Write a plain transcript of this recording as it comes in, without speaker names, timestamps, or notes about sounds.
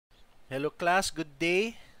Hello class, good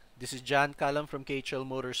day. This is John Calam from KHL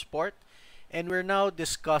Motorsport, and we're now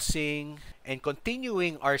discussing and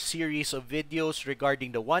continuing our series of videos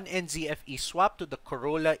regarding the 1NZ-FE swap to the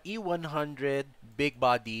Corolla E100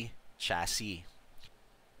 Bigbody chassis.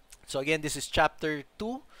 So again, this is chapter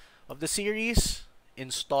 2 of the series,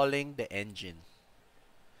 installing the engine.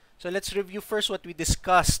 So let's review first what we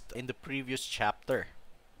discussed in the previous chapter.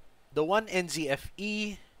 The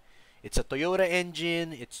 1NZ-FE, it's a Toyota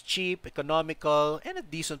engine, it's cheap, economical, and a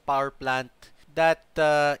decent power plant that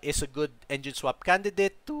is a good engine swap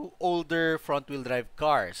candidate to older front-wheel drive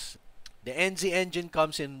cars. The NZ engine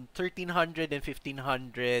comes in 1300 and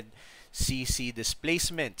 1500 cc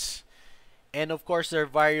displacements. And of course, there are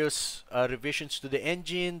various revisions to the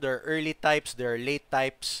engine. There are early types, there are late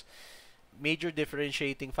types. Major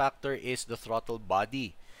differentiating factor is the throttle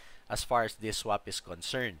body as far as this swap is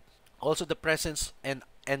concerned. Also, the presence and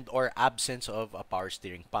or absence of a power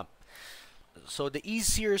steering pump. So the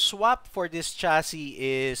easier swap for this chassis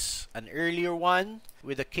is an earlier one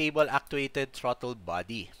with a cable actuated throttle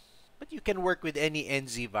body. But you can work with any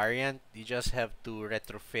NZ variant. You just have to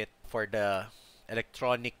retrofit for the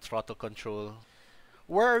electronic throttle control.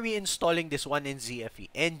 Where are we installing this 1NZ-FE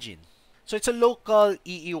engine? So it's a local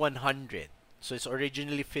AE100. So it's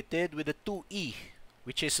originally fitted with a 2E,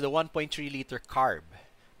 which is the 1.3 liter carb.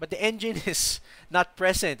 But the engine is not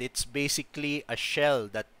present. It's basically a shell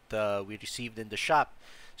that we received in the shop.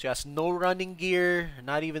 So it has no running gear,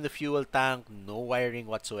 not even the fuel tank, no wiring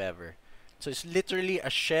whatsoever. So it's literally a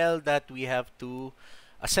shell that we have to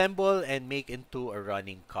assemble and make into a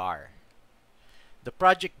running car. The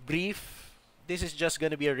project brief, this is just going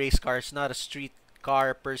to be a race car. It's not a street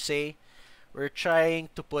car per se. We're trying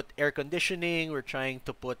to put air conditioning. We're trying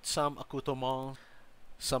to put some accoutrements,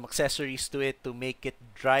 some accessories to it to make it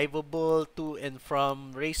drivable to and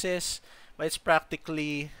from races. But it's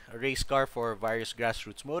practically a race car for various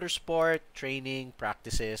grassroots motorsport, training,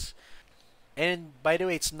 practices. And by the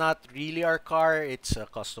way, it's not really our car, it's a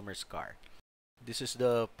customer's car. This is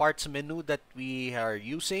the parts menu that we are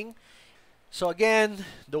using. So again,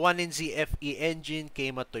 the 1NZ-FE engine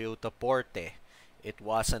came at Toyota Porte. It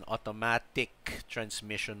was an automatic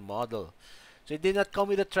transmission model. So it did not come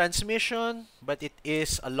with a transmission, but it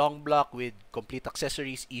is a long block with complete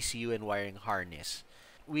accessories, ECU, and wiring harness.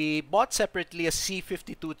 We bought separately a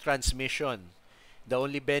C52 transmission. The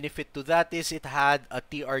only benefit to that is it had a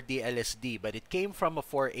TRD LSD, but it came from a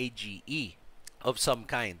 4AGE of some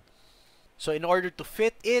kind. So in order to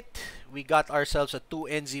fit it, we got ourselves a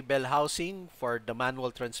 2NZ bell housing for the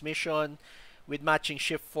manual transmission with matching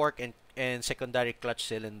shift fork and secondary clutch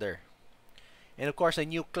cylinder. And of course, a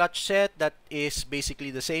new clutch set that is basically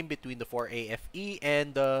the same between the 4AFE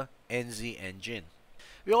and the NZ engine.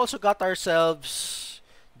 We also got ourselves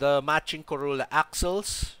the matching Corolla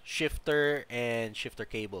axles, shifter, and shifter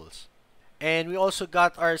cables. And we also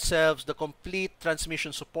got ourselves the complete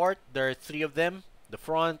transmission support. There are 3 of them: the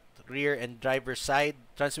front, rear, and driver's side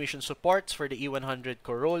transmission supports for the E100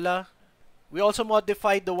 Corolla. We also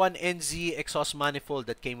modified the 1NZ exhaust manifold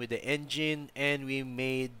that came with the engine, and we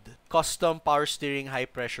made custom power steering high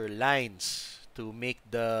pressure lines to make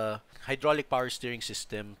the hydraulic power steering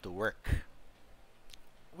system to work.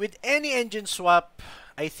 With any engine swap,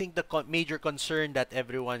 I think the major concern that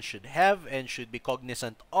everyone should have and should be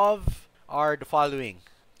cognizant of are the following.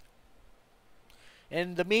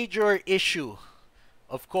 And the major issue,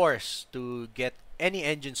 of course, to get any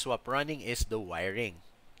engine swap running is the wiring.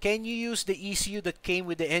 Can you use the ECU that came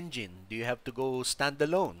with the engine? Do you have to go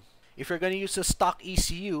standalone? If you're going to use a stock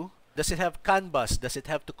ECU, does it have CAN bus? Does it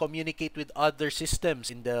have to communicate with other systems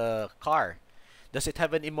in the car? Does it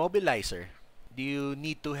have an immobilizer? Do you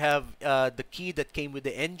need to have the key that came with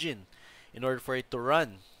the engine in order for it to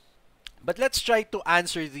run? But let's try to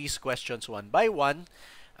answer these questions one by one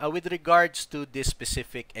with regards to this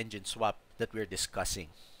specific engine swap that we're discussing.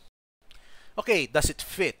 Okay, does it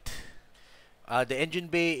fit? The engine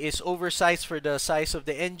bay is oversized for the size of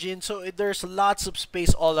the engine, so there's lots of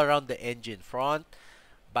space all around the engine, front,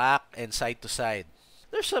 back, and side to side.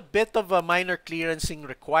 There's a bit of a minor clearancing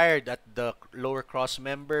required at the lower cross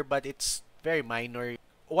member, but it's very minor.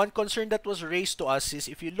 One concern that was raised to us is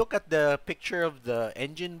if you look at the picture of the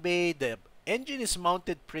engine bay, the engine is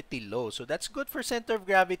mounted pretty low. So that's good for center of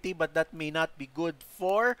gravity, but that may not be good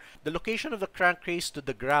for the location of the crankcase to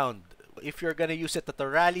the ground. If you're going to use it at a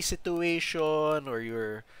rally situation, or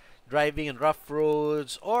you're driving in rough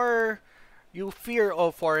roads, or you fear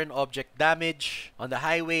of foreign object damage on the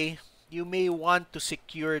highway, you may want to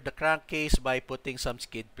secure the crankcase by putting some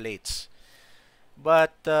skid plates.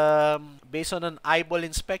 But based on an eyeball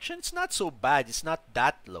inspection, it's not so bad. It's not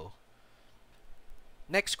that low.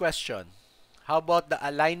 Next question. How about the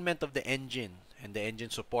alignment of the engine and the engine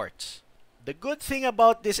supports? The good thing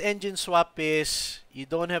about this engine swap is you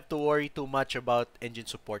don't have to worry too much about engine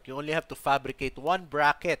support. You only have to fabricate one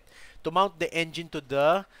bracket to mount the engine to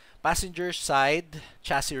the passenger side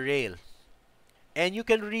chassis rail. And you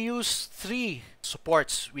can reuse 3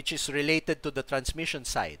 supports which is related to the transmission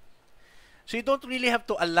side. So you don't really have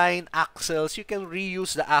to align axles. You can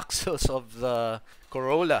reuse the axles of the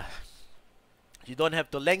Corolla. You don't have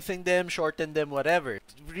to lengthen them, shorten them, whatever. It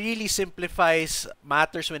really simplifies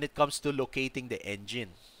matters when it comes to locating the engine.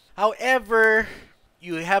 However,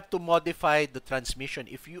 you have to modify the transmission.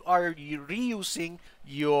 If you are reusing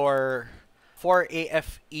your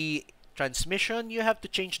 4AFE transmission, you have to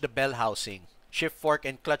change the bell housing, shift fork,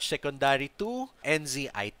 and clutch secondary to NZ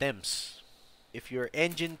items. If your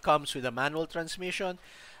engine comes with a manual transmission,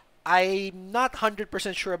 I'm not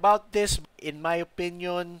 100% sure about this. In my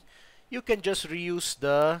opinion, you can just reuse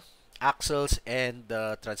the axles and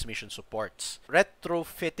the transmission supports.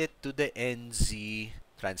 Retrofit it to the NZ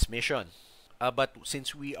transmission. But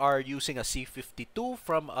since we are using a C52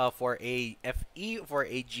 from for a FE, for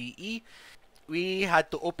a GE, we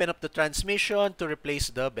had to open up the transmission to replace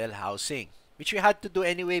the bell housing, which we had to do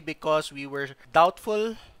anyway because we were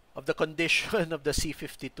doubtful of the condition of the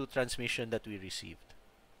C52 transmission that we received.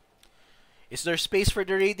 Is there space for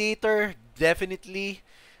the radiator? Definitely.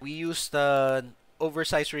 We used an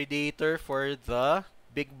oversized radiator for the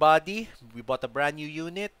Bigbody. We bought a brand new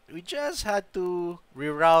unit. We just had to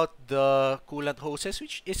reroute the coolant hoses,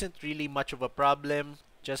 which isn't really much of a problem.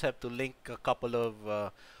 Just have to link a couple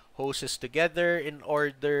of hoses together in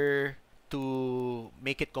order to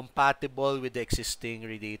make it compatible with the existing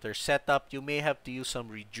radiator setup. You may have to use some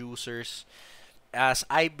reducers, as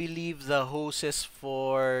I believe the hoses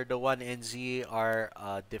for the 1NZ are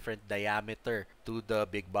a different diameter to the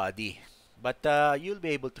Bigbody. But you'll be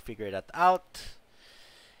able to figure that out.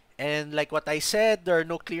 And like what I said, there are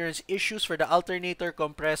no clearance issues for the alternator,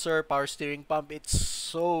 compressor, power steering pump. It's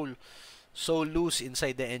so loose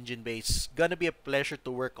inside the engine bay. It's gonna be a pleasure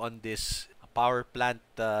to work on this power plant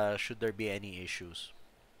should there be any issues.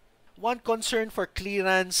 One concern for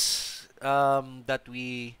clearance that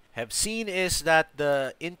we have seen is that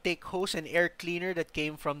the intake hose and air cleaner that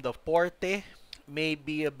came from the Porte may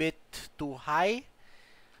be a bit too high.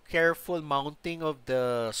 Careful mounting of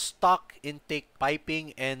the stock intake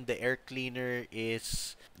piping and the air cleaner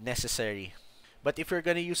is necessary. But if you're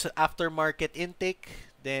gonna use an aftermarket intake,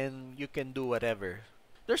 then you can do whatever.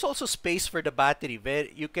 There's also space for the battery.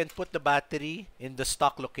 You can put the battery in the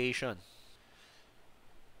stock location.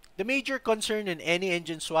 The major concern in any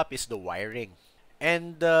engine swap is the wiring.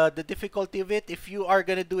 And the difficulty of it, if you are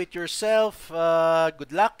gonna do it yourself,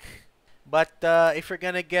 good luck. But if you're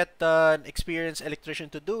gonna get an experienced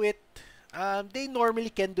electrician to do it, they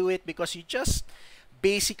normally can do it because you just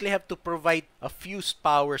basically have to provide a fused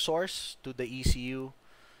power source to the ECU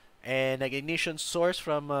and an ignition source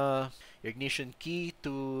from your ignition key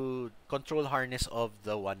to control harness of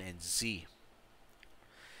the 1NZ.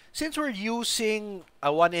 Since we're using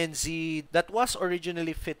a 1NZ that was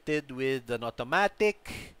originally fitted with an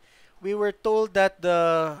automatic, we were told that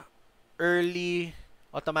the early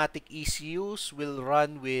automatic ECUs will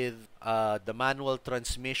run with the manual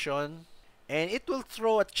transmission, and it will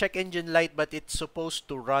throw a check engine light, but it's supposed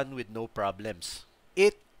to run with no problems.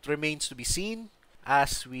 It remains to be seen,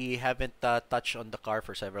 as we haven't touched on the car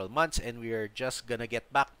for several months, and we are just gonna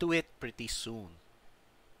get back to it pretty soon.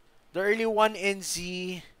 The early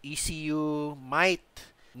 1NZ ECU might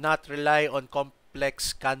not rely on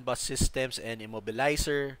complex CAN bus systems and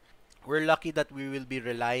immobilizer. We're lucky that we will be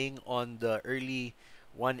relying on the early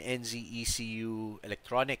 1NZ ECU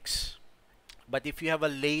electronics. But if you have a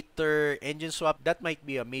later engine swap, that might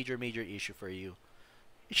be a major issue for you.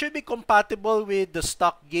 It should be compatible with the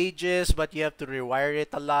stock gauges, but you have to rewire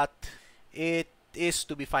it a lot. It is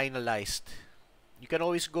to be finalized. You can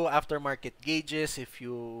always go aftermarket gauges if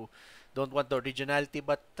you don't want the originality,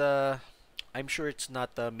 but I'm sure it's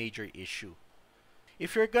not a major issue.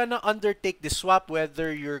 If you're gonna undertake the swap,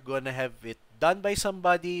 whether you're gonna have it done by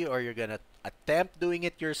somebody or you're gonna attempt doing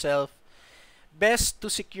it yourself, best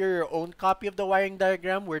to secure your own copy of the wiring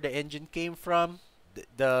diagram where the engine came from,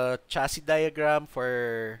 the chassis diagram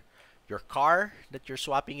for your car that you're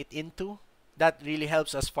swapping it into. That really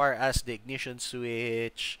helps as far as the ignition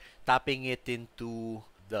switch, tapping it into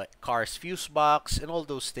the car's fuse box, and all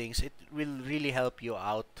those things. It will really help you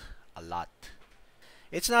out a lot.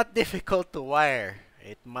 It's not difficult to wire.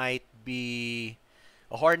 It might be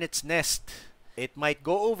a hornet's nest. It might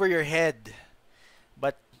go over your head.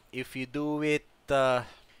 But if you do it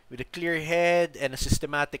with a clear head and a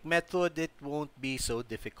systematic method, it won't be so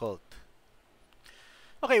difficult.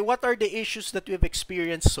 Okay, what are the issues that we've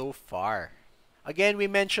experienced so far? Again, we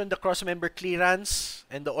mentioned the cross-member clearance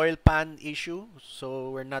and the oil pan issue, so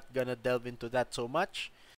we're not gonna delve into that so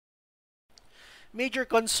much. Major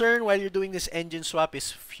concern while you're doing this engine swap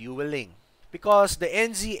is fueling. Because the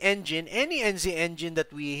NZ engine, any NZ engine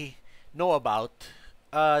that we know about,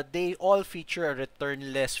 they all feature a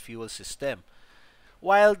returnless fuel system.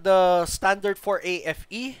 While the standard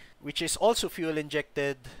 4AFE, which is also fuel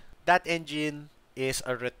injected, that engine is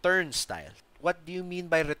a return style. What do you mean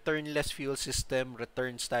by returnless fuel system,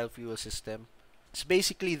 return style fuel system? It's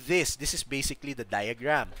basically this. This is basically the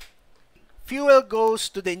diagram. Fuel goes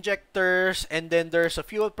to the injectors, and then there's a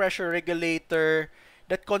fuel pressure regulator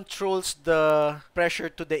that controls the pressure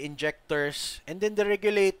to the injectors, and then the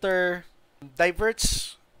regulator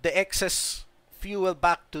diverts the excess fuel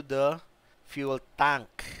back to the fuel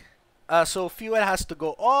tank. So fuel has to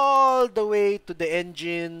go all the way to the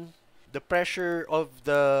engine. The pressure of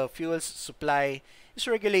the fuel supply is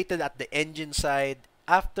regulated at the engine side.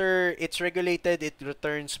 After it's regulated, it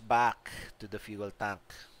returns back to the fuel tank.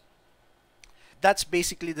 That's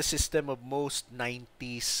basically the system of most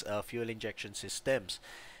 90s fuel injection systems.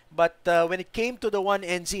 But when it came to the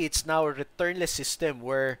 1NZ, it's now a returnless system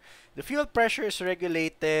where the fuel pressure is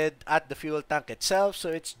regulated at the fuel tank itself. So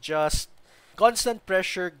it's just constant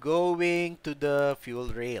pressure going to the fuel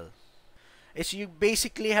rail. Is you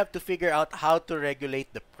basically have to figure out how to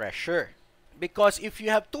regulate the pressure. Because if you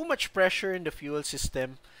have too much pressure in the fuel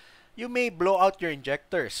system, you may blow out your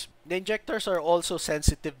injectors. The injectors are also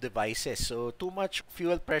sensitive devices, so too much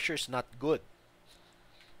fuel pressure is not good.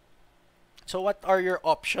 So what are your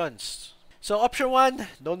options? So option 1,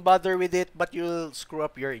 don't bother with it, but you'll screw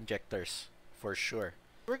up your injectors for sure.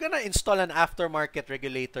 We're gonna install an aftermarket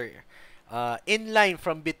regulator inline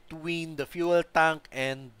from between the fuel tank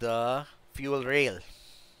and the fuel rail.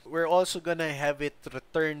 We're also gonna have it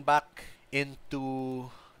return back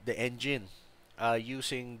into the engine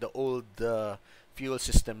using the old fuel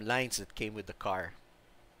system lines that came with the car.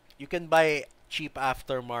 You can buy cheap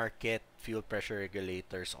aftermarket fuel pressure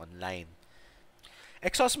regulators online.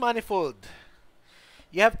 Exhaust manifold.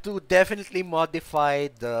 You have to definitely modify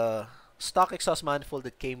the stock exhaust manifold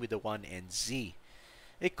that came with the 1NZ,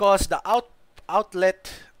 because the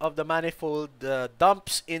outlet of the manifold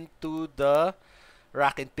dumps into the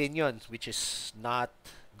rack and pinion, which is not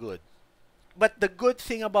good. But the good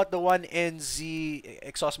thing about the 1NZ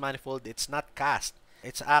exhaust manifold, it's not cast.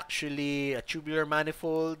 It's actually a tubular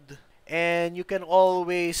manifold, and you can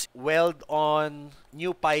always weld on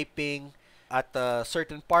new piping at a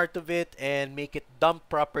certain part of it and make it dump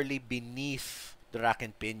properly beneath the rack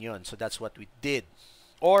and pinion. So that's what we did.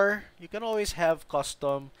 Or you can always have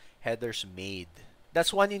custom headers made.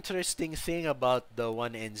 That's one interesting thing about the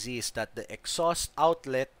 1NZ, is that the exhaust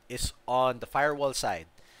outlet is on the firewall side.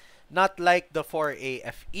 Not like the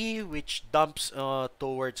 4AFE, which dumps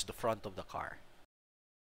towards the front of the car.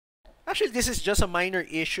 Actually, this is just a minor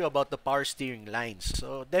issue about the power steering lines.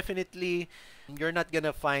 So definitely, you're not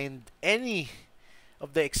gonna find any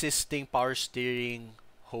of the existing power steering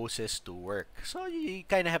hoses to work. So you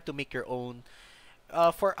kind of have to make your own.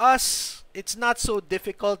 For us, it's not so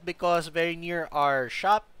difficult because very near our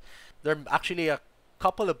shop, there are actually a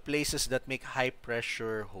couple of places that make high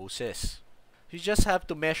pressure hoses. You just have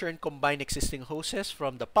to measure and combine existing hoses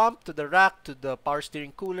from the pump to the rack to the power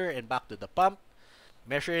steering cooler and back to the pump.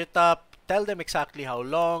 Measure it up, tell them exactly how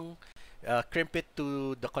long, crimp it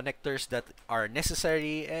to the connectors that are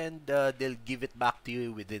necessary, and they'll give it back to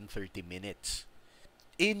you within 30 minutes.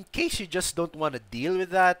 In case you just don't want to deal with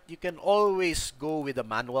that, you can always go with a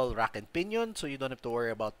manual rack and pinion, so you don't have to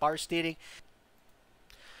worry about power steering.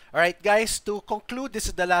 Alright guys, to conclude, this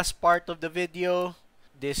is the last part of the video.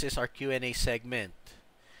 This is our Q&A segment.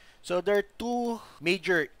 So there are two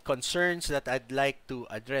major concerns that I'd like to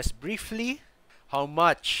address briefly. How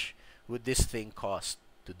much would this thing cost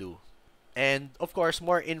to do? And of course,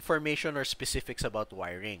 more information or specifics about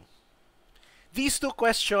wiring. These two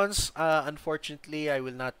questions, unfortunately, I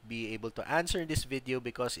will not be able to answer in this video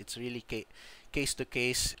because it's really case to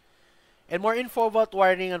case. And more info about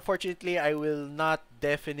wiring, unfortunately, I will not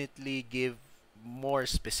definitely give more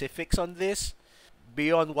specifics on this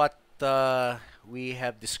beyond what we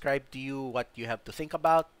have described to you, what you have to think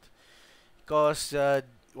about, because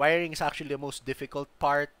wiring is actually the most difficult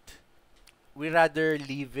part. We rather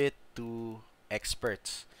leave it to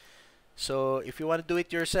experts. So if you want to do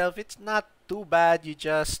it yourself, it's not too bad. You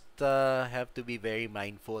just have to be very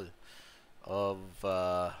mindful of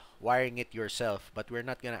wiring it yourself. But we're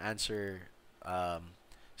not gonna answer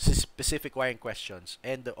specific wiring questions.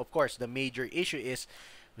 And of course, the major issue is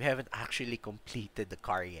we haven't actually completed the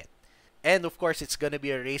car yet. And of course, it's gonna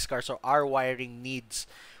be a race car, so our wiring needs,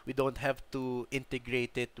 we don't have to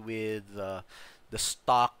integrate it with the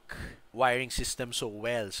stock wiring system so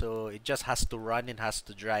well. So it just has to run and has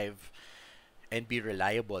to drive and be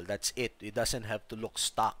reliable. That's it. It doesn't have to look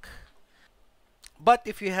stock. But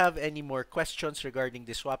if you have any more questions regarding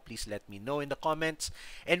this swap, please let me know in the comments.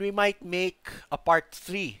 And we might make a part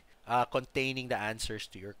 3 containing the answers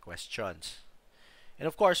to your questions. And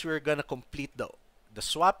of course, we're gonna complete the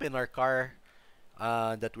swap in our car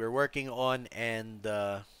that we're working on, and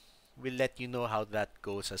we'll let you know how that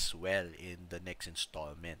goes as well in the next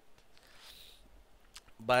installment.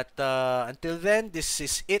 But until then, this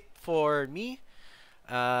is it for me.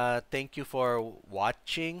 Thank you for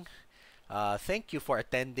watching. Thank you for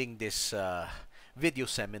attending this video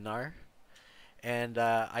seminar. And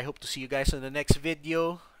I hope to see you guys in the next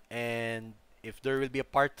video. And if there will be a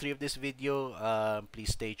part 3 of this video,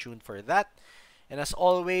 please stay tuned for that. And as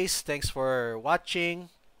always, thanks for watching.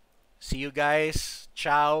 See you guys.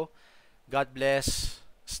 Ciao. God bless.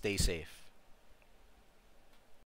 Stay safe.